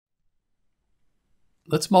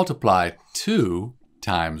Let's multiply 2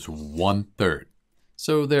 times 1/3.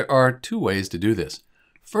 So there are two ways to do this.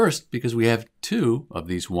 First, because we have two of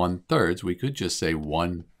these 1/3, we could just say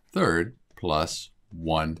 1/3 plus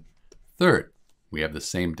 1/3. We have the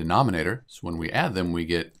same denominator, so when we add them, we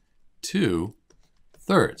get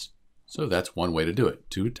 2/3. So that's one way to do it.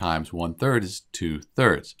 2 times 1/3 is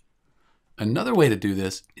 2/3. Another way to do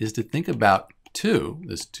this is to think about 2,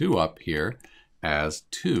 this 2 up here, as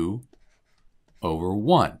 2 over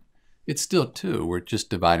 1. It's still 2, we're just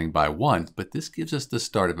dividing by 1, but this gives us the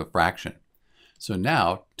start of a fraction. So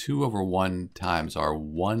now 2 over 1 times our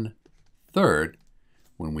 1/3.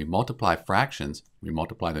 When we multiply fractions, we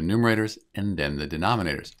multiply the numerators and then the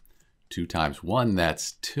denominators. 2 times 1,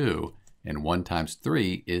 that's 2, and 1 times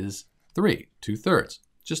 3 is 3, 2/3,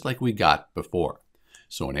 just like we got before.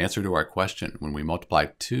 So in answer to our question, when we multiply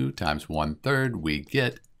 2 times 1/3, we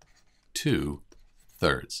get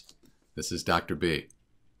 2/3. This is Dr. B.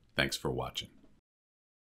 Thanks for watching.